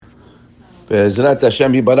Be'ezrat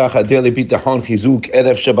Hashem Yibarach Adeli Bitachon Chizuk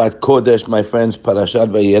Erev Shabbat Kodesh, my friends,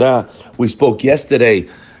 Parashat Vayera. We spoke yesterday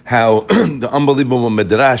how the unbelievable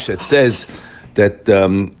midrash that says that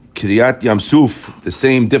Kiryat Yamsuf, the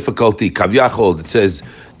same difficulty, Kavyachol, it says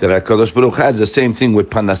that HaKadosh Baruch has the same thing with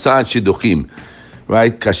Panasah and Shidduchim,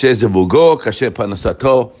 right? Kasher Zevugo, Kasher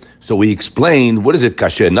Panasato. So we explained, what is it,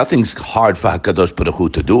 Kasher? Nothing's hard for HaKadosh Baruch Hu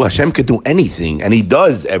to do. Hashem can do anything, and He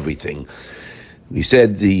does everything. We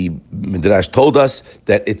said the Midrash told us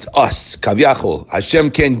that it's us, Kavyachol.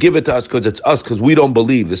 Hashem can't give it to us because it's us, because we don't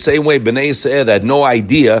believe. The same way Bnei Yisrael had no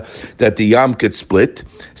idea that the Yam could split.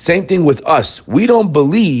 Same thing with us. We don't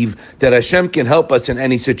believe that Hashem can help us in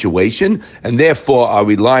any situation, and therefore our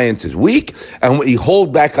reliance is weak, and we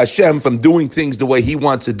hold back Hashem from doing things the way He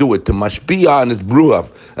wants to do it, to mashpia on His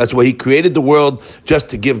bruav. That's why He created the world, just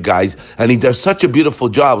to give, guys. And He does such a beautiful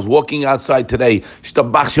job. I was walking outside today,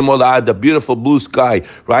 the beautiful blue sky,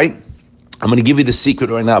 right? I'm going to give you the secret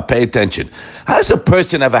right now. Pay attention. How does a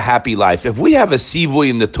person have a happy life? If we have a sivui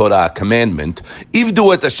in the Torah, a commandment,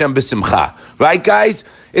 ivdu et Hashem b'simcha, right, guys?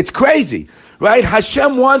 It's crazy, right?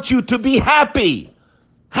 Hashem wants you to be happy.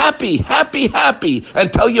 Happy, happy, happy.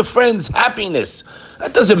 And tell your friends happiness.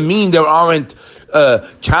 That doesn't mean there aren't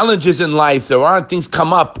challenges in life, there aren't things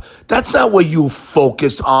come up. That's not what you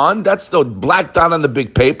focus on. That's the black dot on the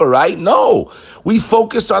big paper, right? No, we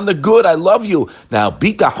focus on the good. I love you. Now,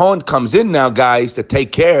 bitachon comes in now, guys, to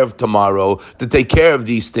take care of tomorrow, to take care of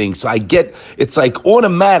these things. So I get, it's like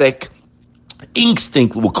automatic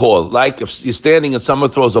instinct, we'll call it. Like if you're standing and someone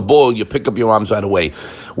throws a ball, you pick up your arms right away.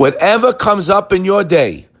 Whatever comes up in your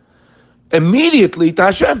day, immediately to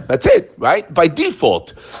Hashem. That's it, right? By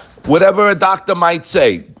default. Whatever a doctor might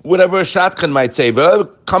say, whatever a shadchan might say, whatever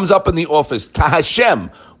comes up in the office, to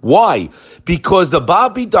Hashem. Why? Because the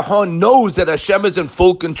Baal Bitachon knows that Hashem is in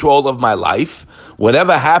full control of my life.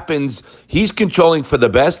 Whatever happens, He's controlling for the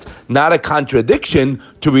best, not a contradiction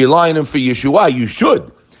to rely on Him for Yeshua. You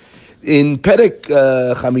should. In Perek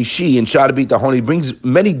Chamishi, in Shar Bitachon, he brings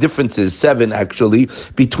many differences, 7 actually,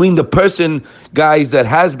 between the person, guys, that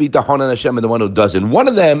has Bitachon and Hashem and the one who doesn't. One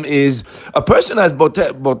of them is a person has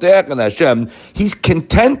Boteach and Hashem. He's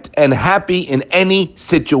content and happy in any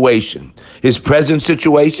situation, his present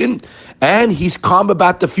situation, and he's calm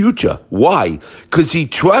about the future. Why? Because he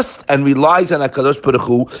trusts and relies on HaKadosh Baruch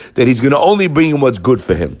Hu that He's going to only bring him what's good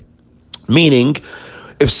for him. Meaning,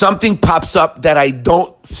 if something pops up that I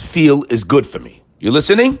don't feel is good for me, you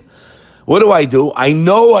listening? What do? I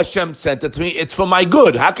know Hashem sent it to me. It's for my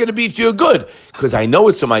good. How can it be for your good? Because I know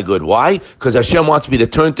it's for my good. Why? Because Hashem wants me to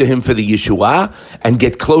turn to Him for the Yeshua and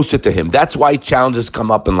get closer to Him. That's why challenges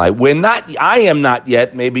come up in life. I am not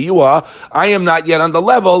yet, maybe you are, I am not yet on the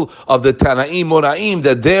level of the Tanaim Moraim,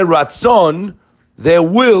 that their ratzon, their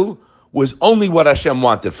will, was only what Hashem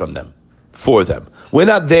wanted from them, for them. We're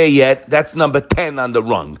not there yet. That's number 10 on the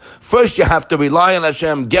rung. First, you have to rely on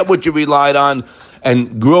Hashem, get what you relied on,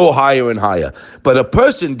 and grow higher and higher. But a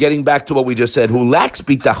person, getting back to what we just said, who lacks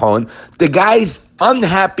bitachon, the guy's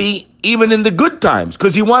unhappy even in the good times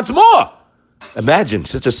because he wants more. Imagine,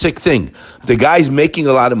 such a sick thing. The guy's making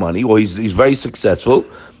a lot of money, or he's very successful,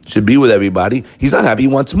 should be with everybody. He's not happy, he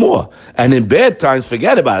wants more. And in bad times,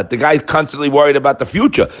 forget about it. The guy's constantly worried about the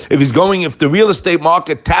future. If the real estate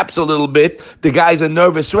market taps a little bit, the guy's a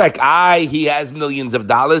nervous wreck. He has millions of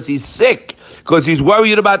dollars. He's sick because he's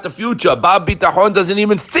worried about the future. Baal Bitachon doesn't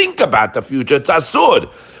even think about the future. It's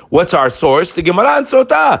asur. What's our source? The Gemara and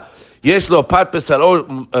Sotah.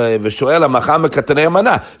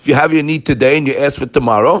 If you have your need today and you ask for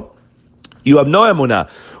tomorrow, you have no emunah.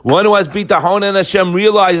 One who has bitachon and Hashem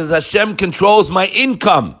realizes Hashem controls my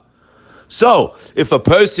income. So, if a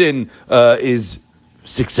person is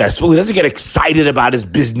successful, he doesn't get excited about his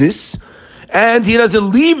business, and he doesn't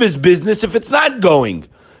leave his business if it's not going,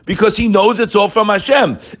 because he knows it's all from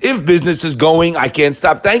Hashem. If business is going, I can't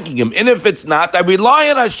stop thanking Him. And if it's not, I rely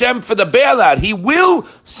on Hashem for the bailout. He will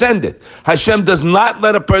send it. Hashem does not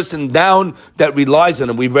let a person down that relies on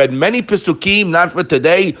Him. We've read many Pesukim, not for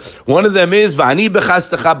today. One of them is, V'ani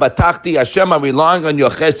b'chastecha batachti, Hashem, I'm relying on your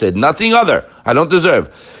chesed. Nothing other. I don't deserve.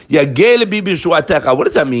 Yageh lebi b'shuatecha. What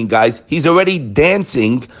does that mean, guys? He's already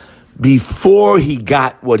dancing before he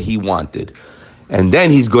got what he wanted. And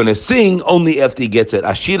then he's going to sing only after he gets it.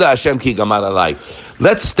 Ashira Hashem ki gamar alai.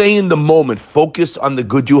 Let's stay in the moment. Focus on the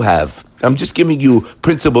good you have. I'm just giving you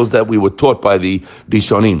principles that we were taught by the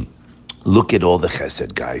Rishonim. Look at all the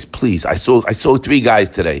chesed, guys. Please. I saw 3 guys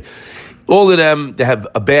today. All of them, they have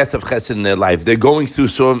a bath of chesed in their life. They're going through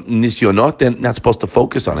some nisyonot. They're not supposed to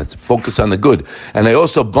focus on it. Focus on the good. And I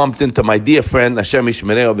also bumped into my dear friend, Hashem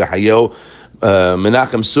Yishmereo v'Hayo,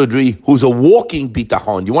 Menachem Sudri, who's a walking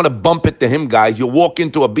bitachon. You want to bump it to him, guys. You walk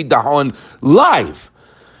into a bitachon live.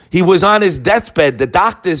 He was on his deathbed. The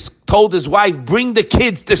doctors told his wife, bring the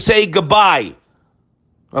kids to say goodbye.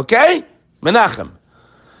 Okay? Menachem.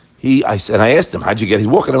 I asked him, how'd you get? He's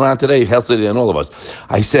walking around today, healthier than all of us.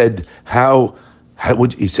 I said, how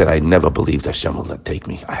would, he said, I never believed Hashem will take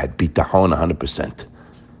me. I had bitachon 100%.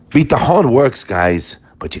 Bitachon works, guys,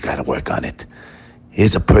 but you got to work on it.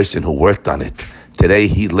 Here's a person who worked on it. Today,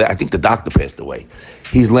 I think the doctor passed away.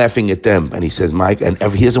 He's laughing at them, and he says, Mike, and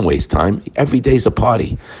he doesn't waste time. Every day's a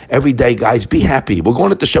party. Every day, guys, be happy. We're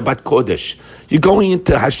going into Shabbat Kodesh. You're going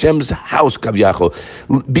into Hashem's house, Kavyacho.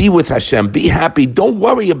 Be with Hashem. Be happy. Don't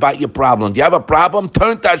worry about your problem. Do you have a problem?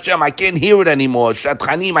 Turn to Hashem. I can't hear it anymore.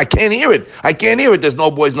 Shatchanim, I can't hear it. I can't hear it. There's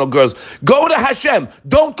no boys, no girls. Go to Hashem.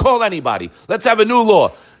 Don't call anybody. Let's have a new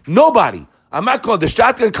law. Nobody. I'm not calling. The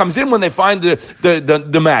shotgun comes in when they find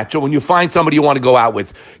the match, or when you find somebody you want to go out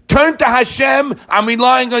with. Turn to Hashem. I'm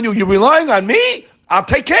relying on you. You're relying on me? I'll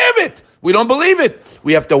take care of it. We don't believe it.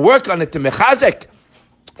 We have to work on it to mechazek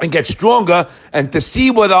and get stronger and to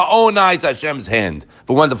see with our own eyes Hashem's hand.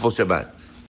 For wonderful Shabbat.